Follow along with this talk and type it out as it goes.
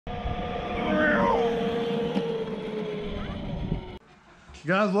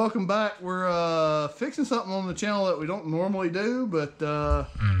Guys, welcome back. We're fixing something on the channel that we don't normally do, but I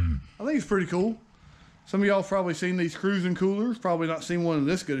think it's pretty cool. Some of y'all have probably seen these Cruzin coolers, probably not seen one in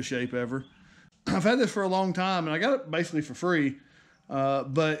this good a shape ever. I've had this for a long time, and I got it basically for free,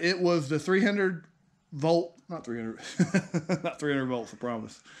 but it was the 300 volt, not 300, not 300 volts, I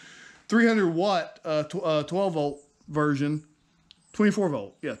promise. 300 watt, 12 volt version, 24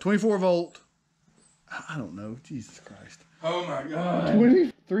 volt. Yeah, 24 volt. I don't know, Jesus Christ. Oh my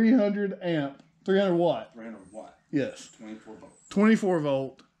God. 300 amp, 300 watt. 300 watt. Yes. 24 volt. 24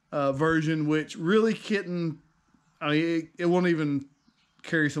 volt version, which really couldn't, I mean, it won't even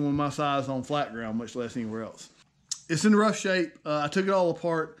carry someone my size on flat ground, much less anywhere else. It's in rough shape. I took it all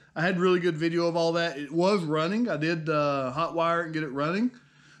apart. I had really good video of all that. It was running. I did hot wire it and get it running,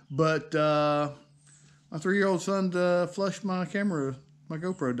 but my 3-year-old son flushed my camera, my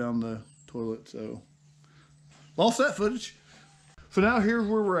GoPro down the toilet, so lost that footage. So now here's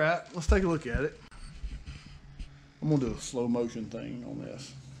where we're at. Let's take a look at it. I'm gonna do a slow motion thing on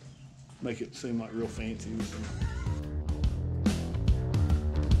this. Make it seem like real fancy.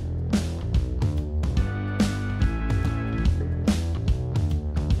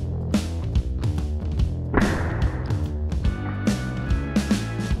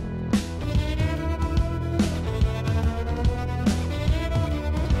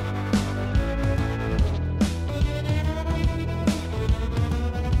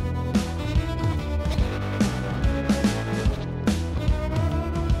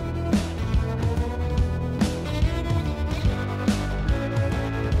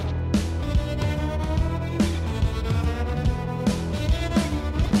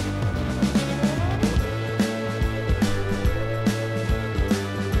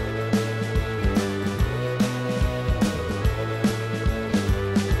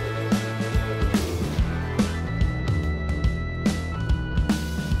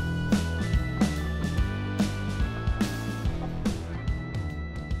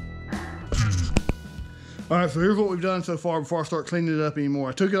 All right, so here's what we've done so far before I start cleaning it up anymore.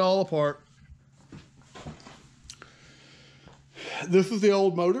 I took it all apart. This is the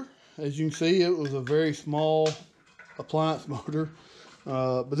old motor. As you can see, it was a very small appliance motor.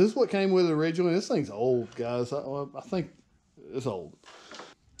 But this is what came with it originally. This thing's old, guys. I think it's old.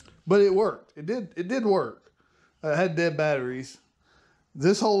 But it worked. It did work. It had dead batteries.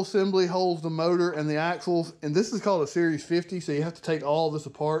 This whole assembly holds the motor and the axles. And this is called a Series 50, so you have to take all this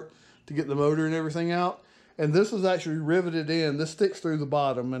apart to get the motor and everything out. And this is actually riveted in. This sticks through the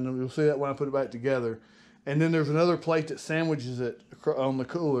bottom, and you'll see that when I put it back together. And then there's another plate that sandwiches it on the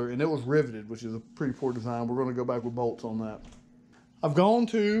cooler, and it was riveted, which is a pretty poor design. We're going to go back with bolts on that. I've gone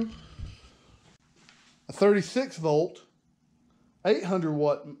to a 36 volt, 800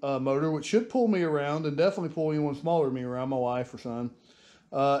 watt motor, which should pull me around and definitely pull anyone smaller than me around, my wife or son.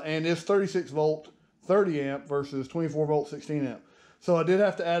 And it's 36 volt, 30 amp versus 24 volt, 16 amp. So I did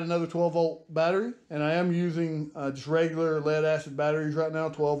have to add another 12 volt battery, and I am using just regular lead acid batteries right now,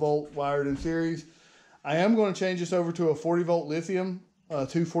 12 volt wired in series. I am going to change this over to a 40 volt lithium,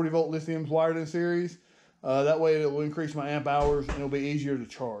 two 40 volt lithiums wired in series. That way it will increase my amp hours and it'll be easier to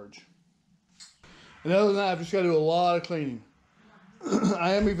charge. And other than that, I've just got to do a lot of cleaning.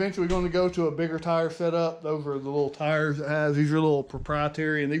 I am eventually going to go to a bigger tire setup. Those are the little tires it has. These are a little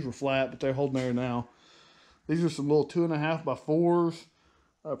proprietary, and these were flat, but they're holding there now. These are some little 2.5 by 4s,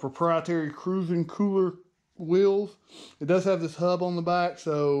 proprietary Cruzin cooler wheels. It does have this hub on the back,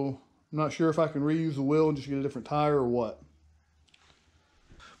 so I'm not sure if I can reuse the wheel and just get a different tire or what.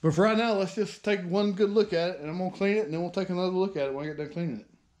 But for right now, let's just take one good look at it, and I'm going to clean it, and then we'll take another look at it when I get done cleaning it.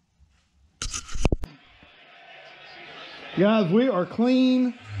 Guys, we are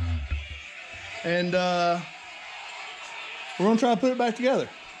clean, and we're going to try to put it back together.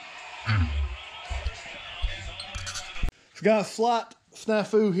 Got a slight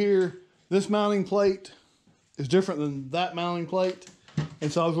snafu here. This mounting plate is different than that mounting plate.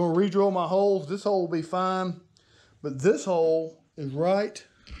 And so I was going to re-drill my holes. This hole will be fine. But this hole is right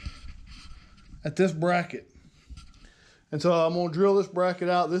at this bracket. And so I'm going to drill this bracket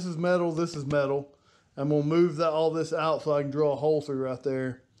out. This is metal. This is metal. I'm going to move all this out so I can drill a hole through right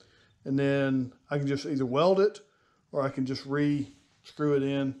there. And then I can just either weld it or I can just re-screw it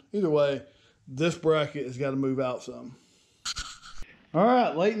in. Either way, this bracket has got to move out some. All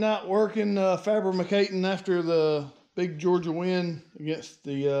right, late night working, fabricating after the big Georgia win against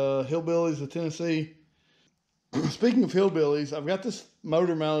the Hillbillies of Tennessee. Speaking of Hillbillies, I've got this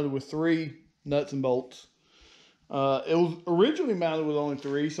motor mounted with 3 nuts and bolts. It was originally mounted with only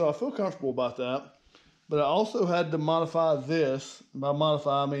 3, so I feel comfortable about that. But I also had to modify this. By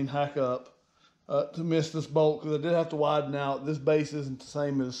modify, I mean hack up to miss this bolt, because I did have to widen out. This base isn't the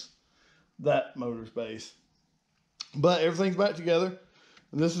same as that motor's base. But everything's back together,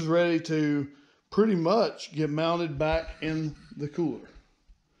 and this is ready to pretty much get mounted back in the cooler.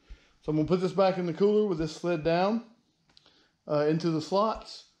 So I'm gonna put this back in the cooler with this slid down into the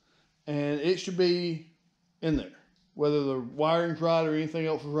slots, and it should be in there. Whether the wiring's right or anything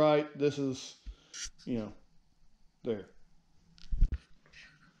else is right, this is, you know, there.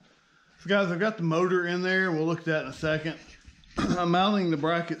 So guys, I've got the motor in there, and we'll look at that in a second. I'm mounting the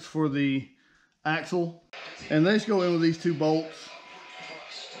brackets for the axle, and they just go in with these 2 bolts.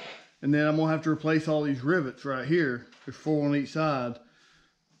 And then I'm gonna have to replace all these rivets right here. There's 4 on each side.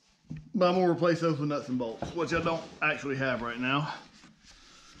 But I'm gonna replace those with nuts and bolts, which I don't actually have right now.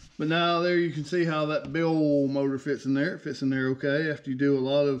 But now there you can see how that big old motor fits in there. It fits in there okay. After you do a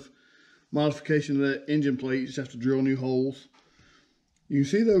lot of modification to that engine plate, you just have to drill new holes. You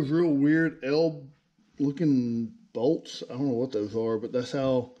can see those real weird L looking bolts. I don't know what those are, but that's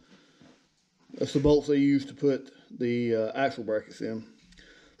the bolts they use to put the axle brackets in.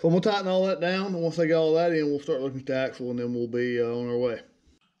 So I'm gonna tighten all that down, and once I get all that in, we'll start looking at the axle, and then we'll be on our way.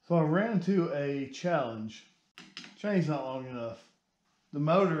 So I ran into a challenge. Chain's not long enough. The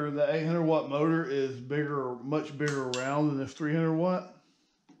motor, the 800 watt motor, is bigger, much bigger around than this 300 watt.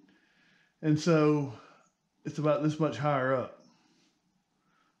 And so it's about this much higher up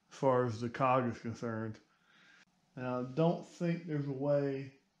as far as the cog is concerned. And I don't think there's a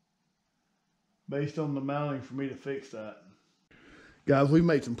way, based on the mounting, for me to fix that. Guys, we've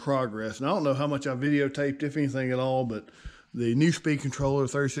made some progress, and I don't know how much I videotaped, if anything at all, but the new speed controller,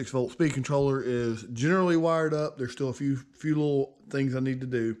 36 volt speed controller, is generally wired up. There's still a few little things I need to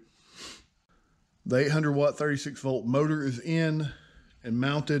do. The 800 watt 36 volt motor is in and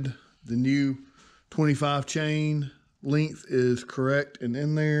mounted. The new 25 chain length is correct and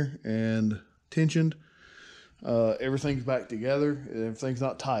in there and tensioned. Everything's back together. Everything's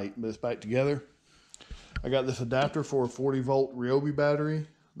not tight, but it's back together. I got this adapter for a 40 volt Ryobi battery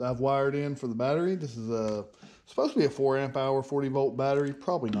that I've wired in for the battery. This is supposed to be a 4 amp hour 40 volt battery.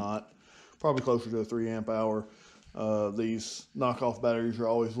 Probably not. Probably closer to a 3 amp hour. These knockoff batteries are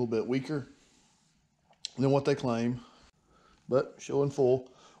always a little bit weaker than what they claim, but showing full.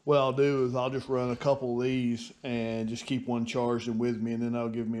 What I'll do is I'll just run a couple of these and just keep one charged and with me, and then that'll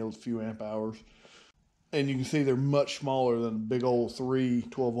give me a few amp hours. And you can see they're much smaller than the big old 3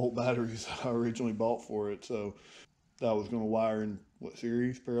 12 volt batteries that I originally bought for it. So I was going to wire in, what,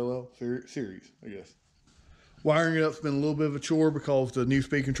 series, parallel? Series, I guess. Wiring it up's been a little bit of a chore because the new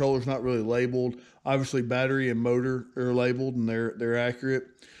speed controller is not really labeled. Obviously, battery and motor are labeled, and they're accurate.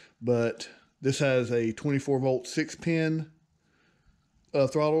 But this has a 24 volt 6-pin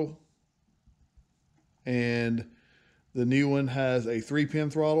throttle, and the new one has a 3-pin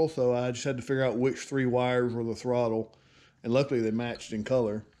throttle, so I just had to figure out which 3 wires were the throttle, and luckily they matched in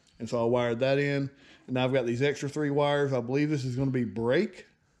color. And so I wired that in, and now I've got these extra 3 wires. I believe this is going to be brake,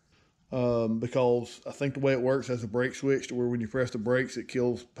 because I think the way it works has a brake switch to where when you press the brakes, it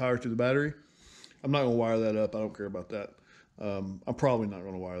kills power to the battery. I'm not going to wire that up. I don't care about that. I'm probably not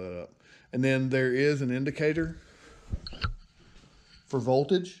going to wire that up. And then there is an indicator for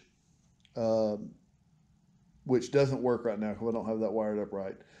voltage, which doesn't work right now because I don't have that wired up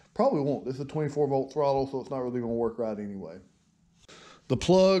right. Probably won't. This is a 24 volt throttle, so it's not really going to work right anyway. The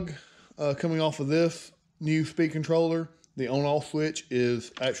plug coming off of this new speed controller, the on-off switch,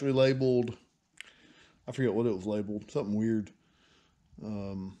 is actually labeled, I forget what it was labeled, something weird.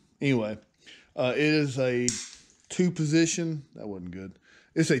 Anyway, it is a 2-position, that wasn't good.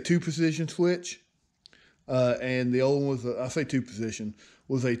 It's a 2-position switch. And the old one was, I say 2-position,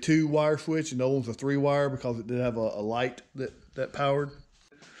 was a 2-wire switch, and the old one's a 3-wire because it did have a light that powered.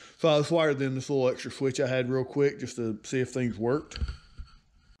 So I just wired in this little extra switch I had real quick just to see if things worked.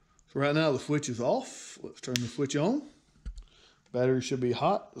 So right now the switch is off. Let's turn the switch on. Battery should be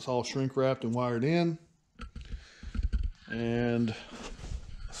hot. It's all shrink wrapped and wired in. And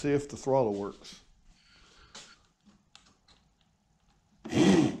see if the throttle works.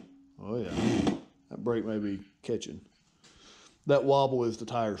 Oh yeah. That brake may be catching. That wobble is the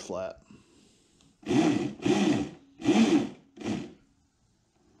tire's flat.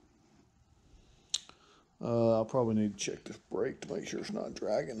 I'll probably need to check this brake to make sure it's not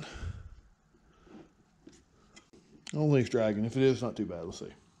dragging. I don't think it's dragging. If it is, it's not too bad. Let's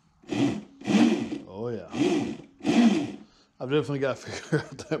see. Oh yeah. I've definitely got to figure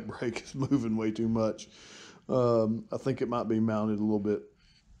out that brake is moving way too much. I think it might be mounted a little bit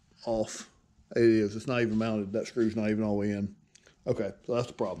off. It is. It's not even mounted. That screw's not even all the way in. Okay, so that's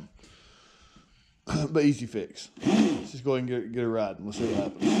the problem. But easy fix. Let's just go ahead and get it right, and let's see what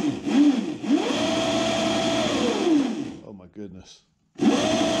happens. goodness.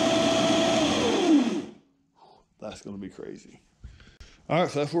 That's going to be crazy. All right,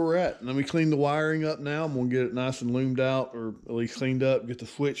 so that's where we're at. Let me clean the wiring up now. I'm going to get it nice and loomed out, or at least cleaned up, get the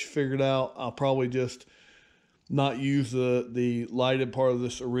switch figured out. I'll probably just not use the lighted part of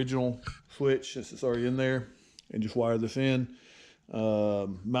this original switch since it's already in there, and just wire this in.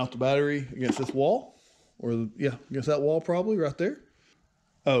 Mount the battery against this wall, or yeah, against that wall probably right there.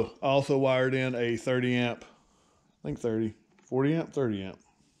 Oh, I also wired in a 30 amp, I think 40 amp, 30 amp.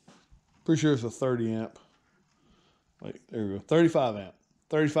 Pretty sure it's a 30 amp. Wait, there we go. 35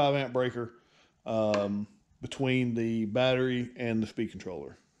 amp breaker between the battery and the speed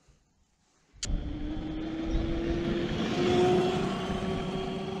controller.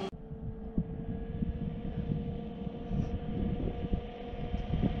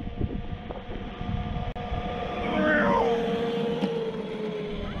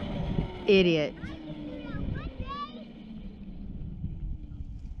 Idiot.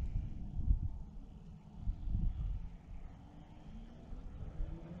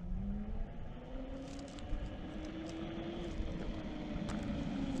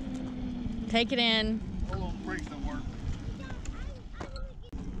 Take it in. Hold on, the brakes don't work.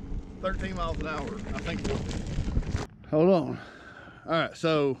 13 miles an hour, I think it will. Hold on. All right,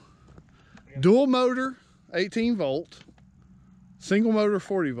 so dual motor, 18 volt, single motor,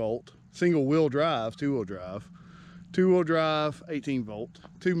 40 volt, single wheel drive, two-wheel drive, 18 volt,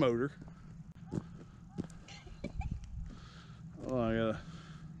 two motor. Oh, I gotta.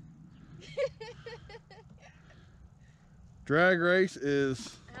 Drag race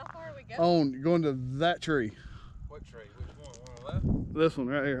is How far are we going? going to that tree. What tree? Which one? One on the left? This one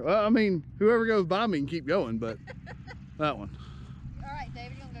right here. Well, I mean, whoever goes by me can keep going, but that one. All right,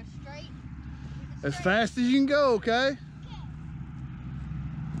 David, you want to go straight? As fast as you can go, okay?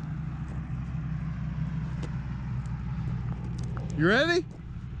 You ready?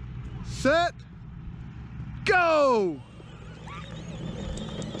 Set, go!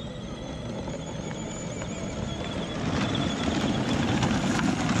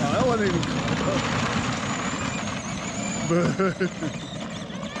 Oh, that wasn't even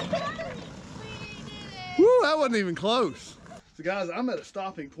Woo, that wasn't even close. So guys, I'm at a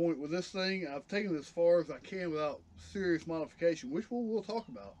stopping point with this thing. I've taken it as far as I can without serious modification, which we'll talk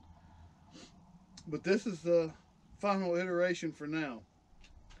about. But this is the final iteration for now.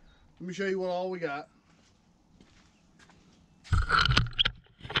 Let me show you what all we got.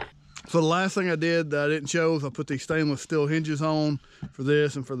 So the last thing I did that I didn't show is I put these stainless steel hinges on for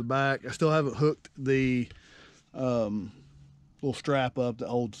this and for the back. I still haven't hooked the little strap up that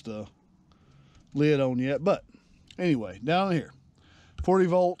holds the lid on yet. But anyway, down here, 40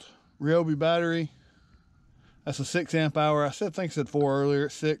 volt Ryobi battery. That's a 6 amp hour. I think I said 4 earlier,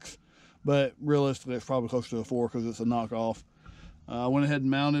 it's 6. But realistically, it's probably closer to a 4 because it's a knockoff. I went ahead and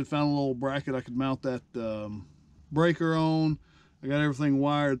mounted, found a little bracket I could mount that breaker on. I got everything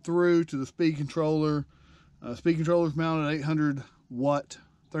wired through to the speed controller. Speed controller's mounted, 800 watt,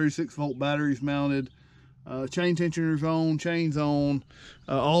 36 volt batteries mounted. Chain tensioners on, chains on.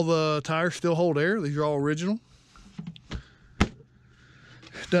 All the tires still hold air. These are all original.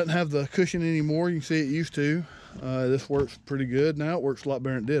 Doesn't have the cushion anymore. You can see it used to. This works pretty good now. It works a lot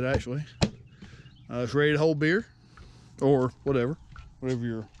better than it did, actually. It's ready to hold beer or whatever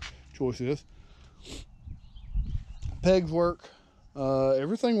your choice is. Pegs work.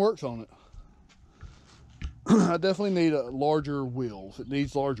 Everything works on it. I definitely need larger wheels. It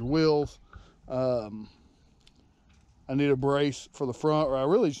needs larger wheels. I need a brace for the front, or I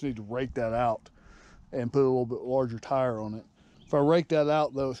really just need to rake that out and put a little bit larger tire on it. If I rake that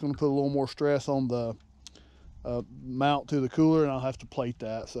out, though, it's going to put a little more stress on the mount to the cooler, and I'll have to plate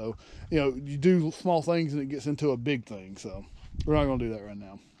that. So, you know, you do small things and it gets into a big thing. So we're not going to do that right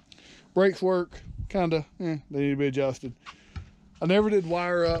now. Brakes work, kind of, they need to be adjusted. I never did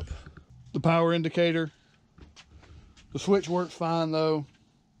wire up the power indicator. The switch works fine though.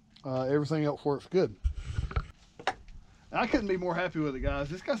 Everything else works good. I couldn't be more happy with it,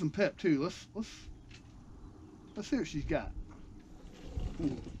 guys. It's got some pep too. Let's see what she's got.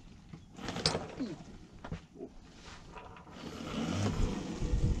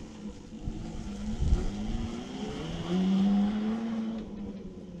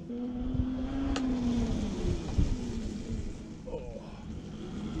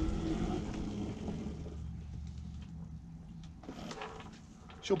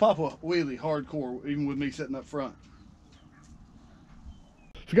 She'll pop a wheelie hardcore, even with me sitting up front.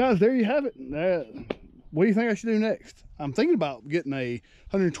 So guys, there you have it. What do you think I should do next? I'm thinking about getting a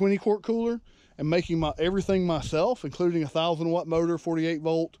 120 quart cooler and making everything myself, including a 1000 watt motor, 48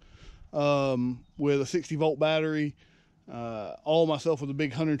 volt, with a 60 volt battery, all myself with a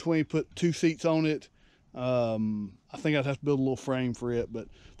big 120, put 2 seats on it. I think I'd have to build a little frame for it, but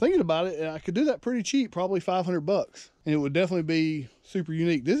thinking about it, I could do that pretty cheap, probably $500, and it would definitely be super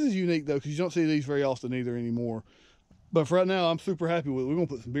unique. This is unique though, because you don't see these very often either anymore. But for right now, I'm super happy with it. We're gonna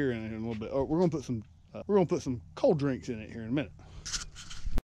put some beer in it here in a little bit, or we're gonna put some cold drinks in it here in a minute.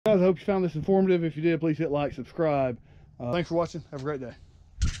 Guys, I hope you found this informative. If you did, please hit like, subscribe. Thanks for watching. Have a great day.